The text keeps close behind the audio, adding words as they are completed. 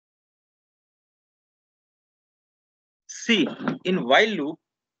See, in while loop,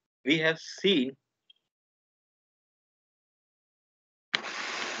 we have seen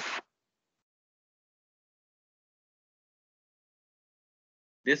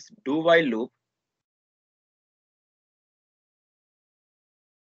this do while loop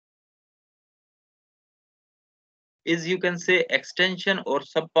is, you can say, extension or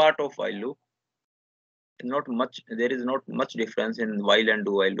subpart of while loop. Not much, there is not much difference in while and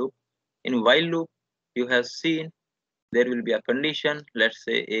do while loop. In while loop, you have seen there will be a condition. Let's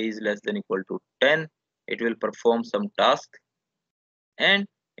say a is less than equal to 10. It will perform some task and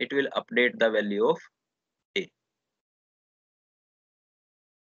it will update the value of a.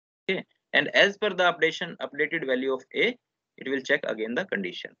 Okay, and as per the updated value of a, it will check again the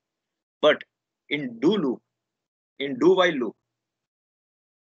condition. But in do while loop,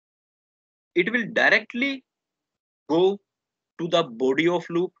 it will directly go to the body of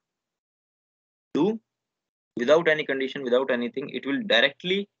loop. Do, without any condition, without anything, it will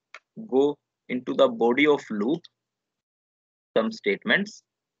directly go into the body of loop, some statements.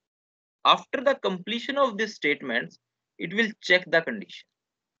 After the completion of these statements, it will check the condition,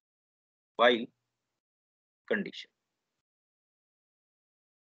 while condition.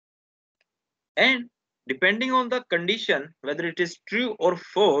 And depending on the condition, whether it is true or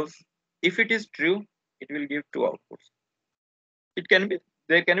false, if it is true, it will give two outputs. It can be,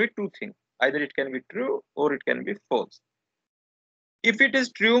 there can be two things. Either it can be true or it can be false. If it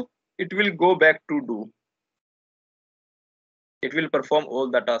is true, it will go back to do. It will perform all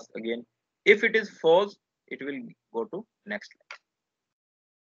the tasks again. If it is false, it will go to next line.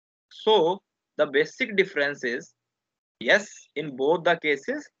 So the basic difference is, yes, in both the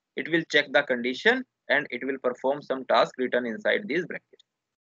cases, it will check the condition and it will perform some task written inside these brackets.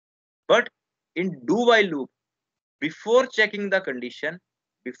 But in do while loop, before checking the condition,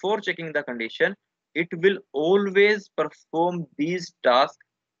 it will always perform these tasks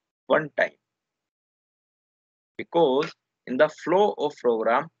one time. Because in the flow of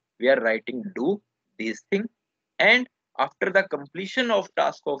program, we are writing do these things, and after the completion of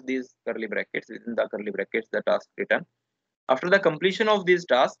task of these curly brackets, within the curly brackets, the task written, after the completion of these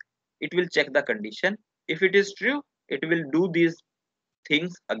tasks, it will check the condition. If it is true, it will do these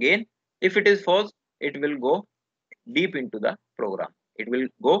things again. If it is false, it will go deep into the program. It will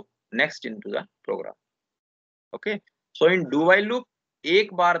go next into the program. Okay, so in do while loop,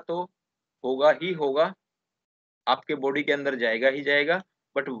 एक बार तो होगा ही होगा, आपके body के अंदर जाएगा ही जाएगा.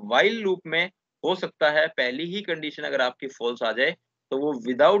 But while loop में हो सकता है पहली ही कंडीशन अगर आपकी फॉल्स आ जाए तो वो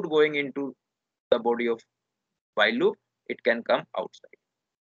without going into the body of while loop it can come outside.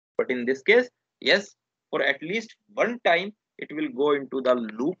 But in this case, yes, for at least one time it will go into the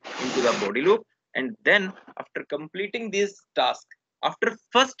loop, into the body loop, and then after completing this task, after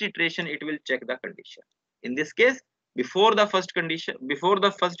first iteration, it will check the condition. In this case, before the first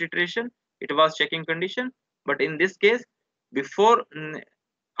iteration, it was checking condition. But in this case, before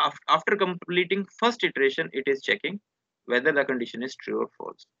after completing first iteration, it is checking whether the condition is true or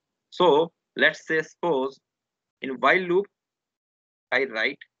false. So let's say, suppose in while loop, I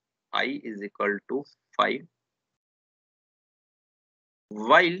write I is equal to 5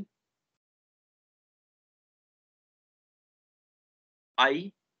 while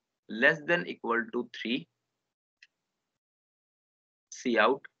I less than equal to 3. See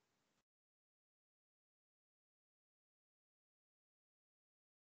out.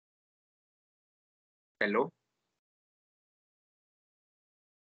 Hello.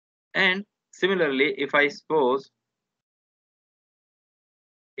 And similarly, if I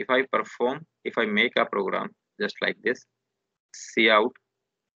make a program just like this, see out,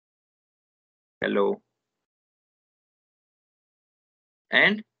 hello,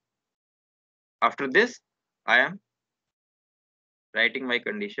 and after this I am writing my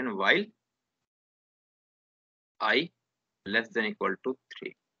condition while I less than equal to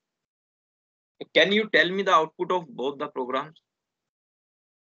 3. Can you tell me the output of both the programs?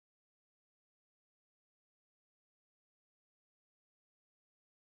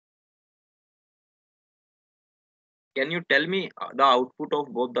 Can you tell me the output of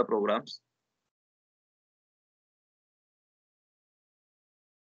both the programs?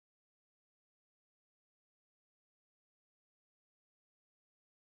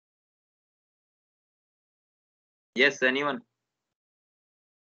 Yes, anyone?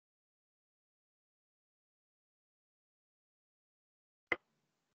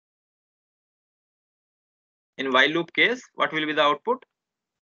 In while loop case, what will be the output?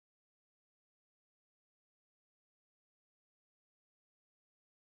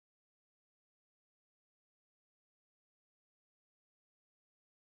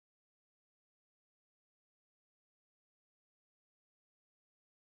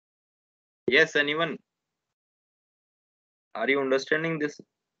 Yes, anyone? Are you understanding this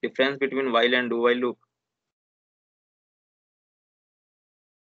difference between while and do while loop?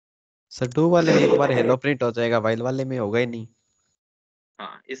 Sir do वाले में एक बार hello print हो जाएगा, while वाले में होगा ही नहीं।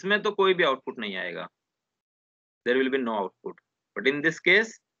 हाँ, इसमें तो कोई भी आउटपुट नहीं आएगा, there will be no output, but in this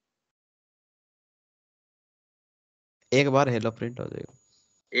case एक बार हेलो प्रिंट हो जाएगा।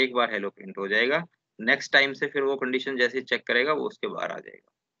 एक बार हेलो प्रिंट हो जाएगा, नेक्स्ट टाइम से फिर वो कंडीशन जैसे ही चेक करेगा वो उसके बाहर आ जाएगा।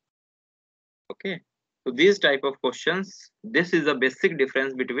 Okay, so these type of questions, this is the basic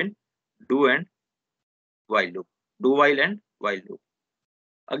difference between do and while loop, do while and while loop।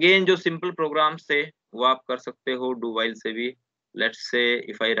 Again जो सिंपल प्रोग्राम्स थे वो आप कर सकते हो डू वाइल से भी। Let's say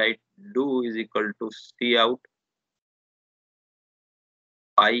if I right do is equal to C out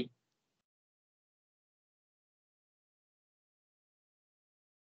I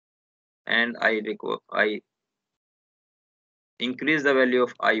and I increase the value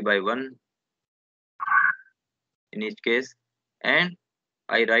of I by 1 in each case, and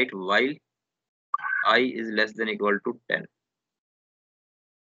I write while I is less than equal to 10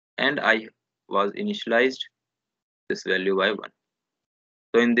 and I was initialized this value by 1.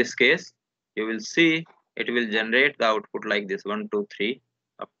 So in this case you will see it will generate the output like this 1 2 3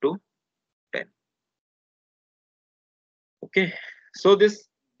 up to 10. Okay, so this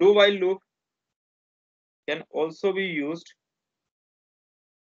do while loop can also be used।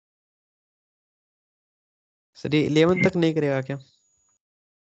 Sir ये 11 तक नहीं करेगा क्या?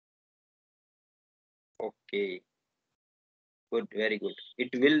 Okay, good, very good,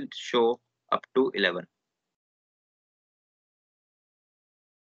 it will show up to 11,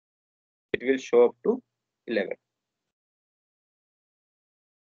 it will show up to 11,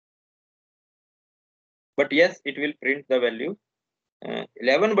 but yes it will print the value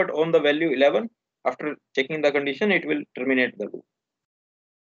 11, but on the value 11 after checking the condition it will terminate the loop,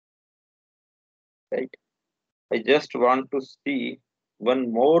 right? I just want to see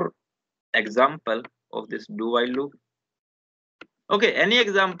one more example of this do while loop. Okay, any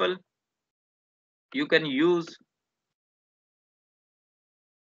example you can use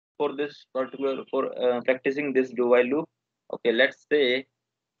for this particular, for practicing this do while loop. Okay, let's say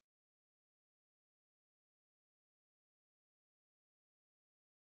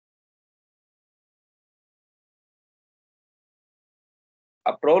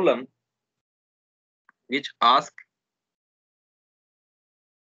a problem which asks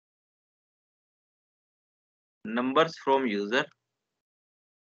numbers from user,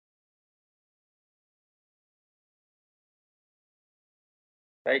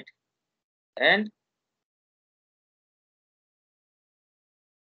 right? And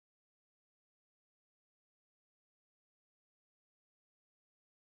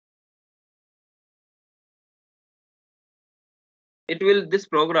it will, this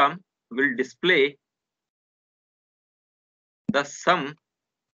program will display the sum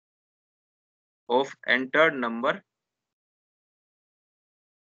of entered number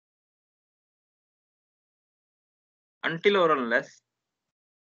until or unless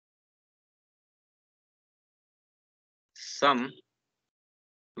sum,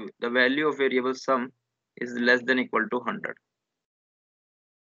 the value of variable sum is less than equal to 100.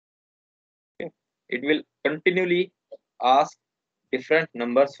 Okay. It will continually ask different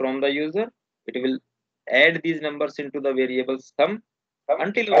numbers from the user. It will add these numbers into the variable sum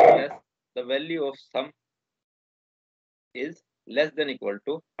until or unless the value of sum is less than equal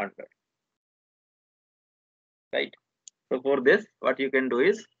to 100, right? So for this what you can do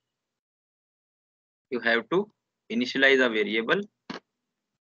is you have to initialize a variable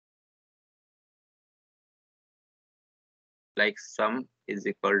like sum is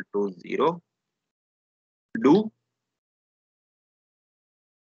equal to 0, do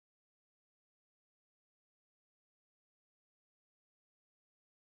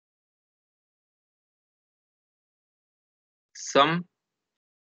sum.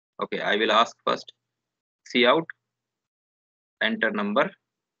 Okay, I will ask first see out, enter number,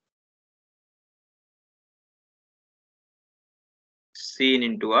 seen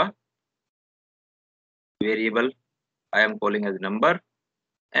into a variable I am calling as number,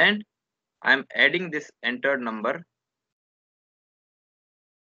 and I am adding this entered number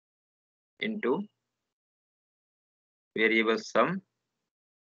into variable sum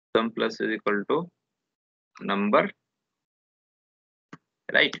plus is equal to number,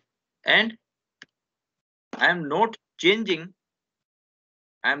 right? And I am not changing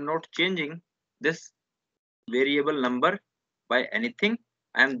this variable number by anything.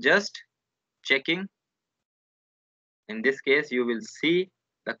 I am just checking. In this case you will see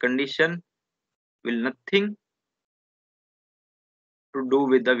the condition will nothing to do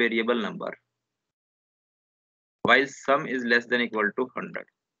with the variable number while sum is less than equal to 100.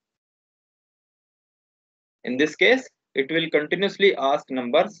 In this case, it will continuously ask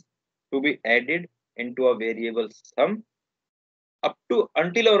numbers to be added into a variable sum up to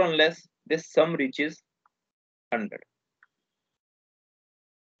until or unless this sum reaches 100.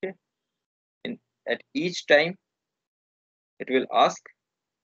 Okay. At each time, it will ask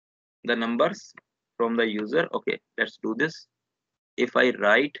the numbers from the user. Okay, let's do this. If I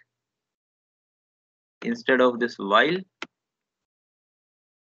write instead of this while,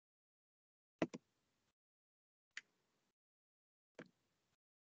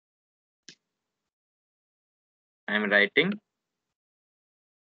 I am writing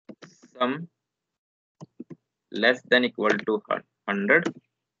sum less than equal to 100,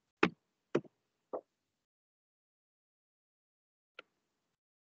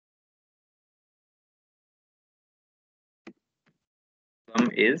 sum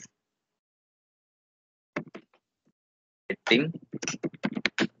is getting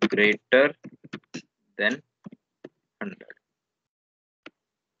greater than 100.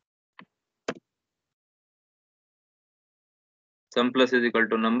 Sum plus is equal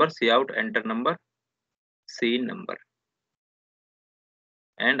to number, see out, enter number, see number.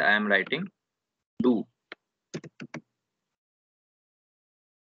 And I am writing do.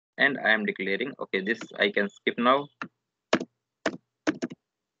 And I am declaring, okay, this I can skip now.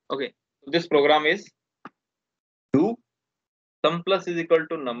 Okay, so this program is do. Sum plus is equal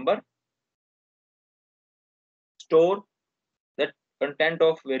to number. Store the content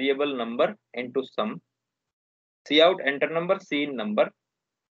of variable number into sum. See out, enter number, see number.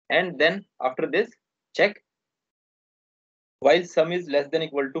 And then after this, check while sum is less than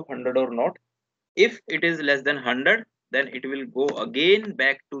equal to 100 or not. If it is less than 100, then it will go again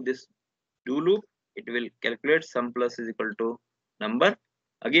back to this do loop. It will calculate sum plus is equal to number.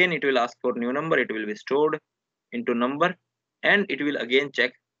 Again, it will ask for new number. It will be stored into number, and it will again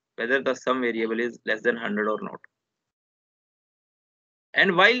check whether the sum variable is less than 100 or not.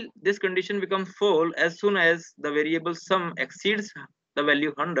 And while this condition becomes false, as soon as the variable sum exceeds the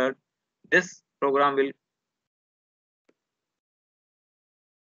value 100, this program will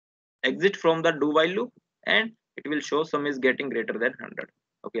exit from the do while loop, and it will show sum is getting greater than 100.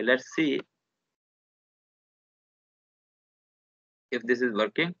 Okay, let's see if this is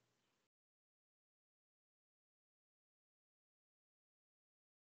working.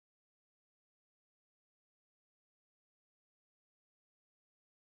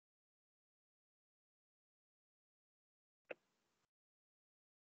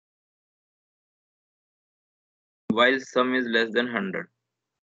 While sum is less than 100.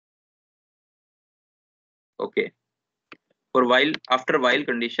 Okay, for while, after while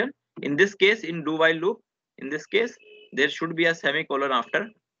condition, in this case, in do while loop, in this case there should be a semicolon after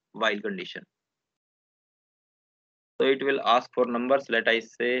while condition. So it will ask for numbers. Let I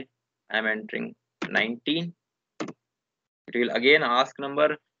say I am entering 19. It will again ask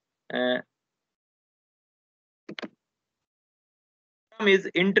number. Sum is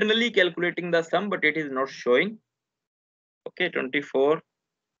internally calculating the sum, but it is not showing. Okay, 24,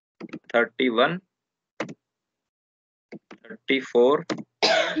 31, 34,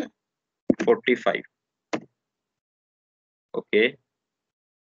 45. Okay.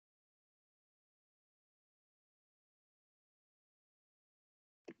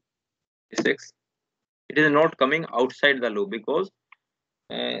 Six. It is not coming outside the loop because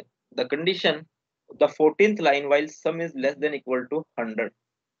the condition, the 14th line, while sum is less than equal to 100.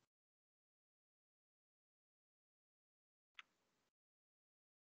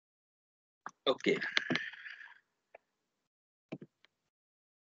 Okay.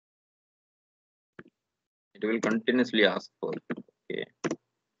 It will continuously ask for. Okay.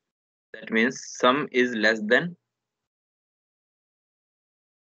 That means sum is less than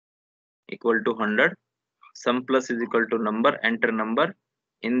equal to 100. Sum plus is equal to number, enter number.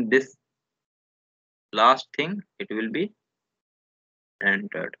 In this last thing, it will be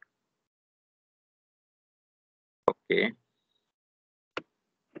entered. Okay.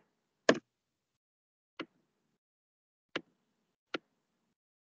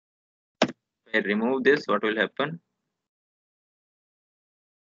 If I remove this, what will happen?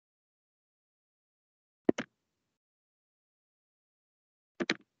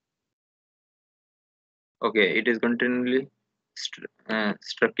 Okay, it is continually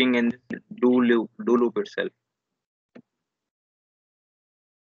strucking in this do loop itself.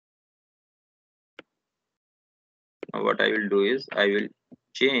 Now what I will do is I will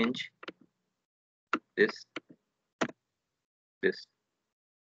change this.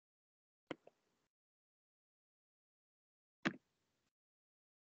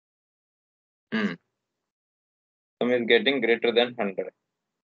 Sum is getting greater than 100.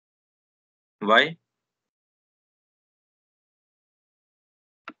 Why?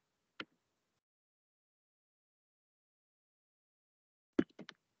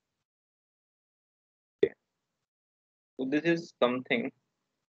 So this is something.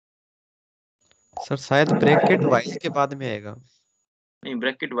 Sir शायद bracket while के बाद में आएगा. नहीं,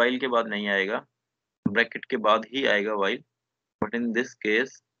 bracket while के बाद नहीं आएगा, ब्रैकेट के बाद ही आएगा while, but in this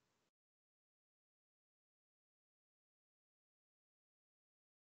case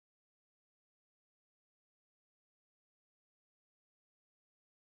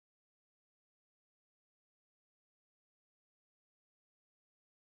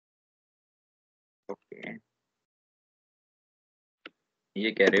okay,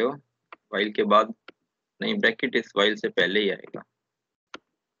 ये कह रहे हो वाइल के बाद नहीं, ब्रैकेट इस वाइल से पहले ही आएगा.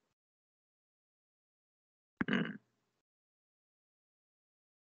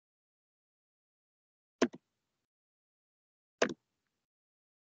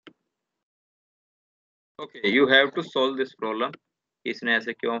 Okay, you have to solve this problem. इसने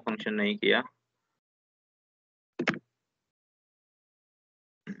ऐसे क्यों फंक्शन नहीं किया?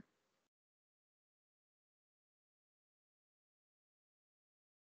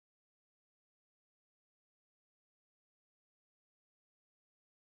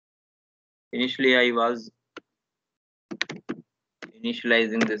 Initially I was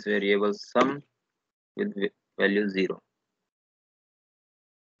initializing this variable sum with value 0.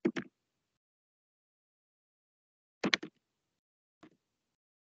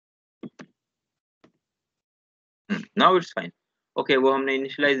 Now it's fine. Okay, वो हमने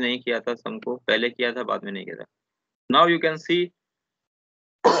initialize नहीं किया था sum को, पहले किया था बाद में नहीं किया था. Now you can see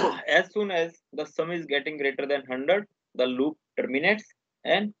as soon as the sum is getting greater than 100, the loop terminates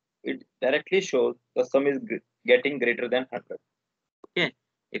and it directly shows the sum is getting greater than 100. Okay,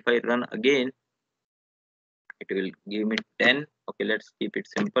 if I run again, it will give me 10. Okay, let's keep it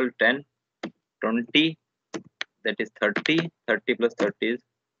simple. 10, 20, that is 30. 30 plus 30 is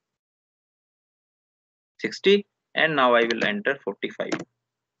 60, and now I will enter 45,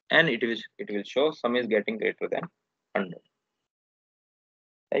 and it will show sum is getting greater than 100.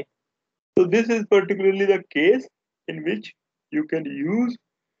 Right. So this is particularly the case in which you can use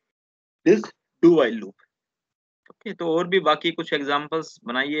this do while loop. Okay, तो और भी बाकी कुछ examples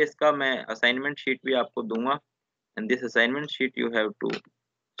बनाइए इसका, मैं assignment sheet भी आपको दूंगा, and this assignment sheet you have to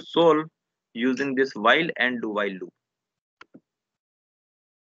solve using this while and do while loop.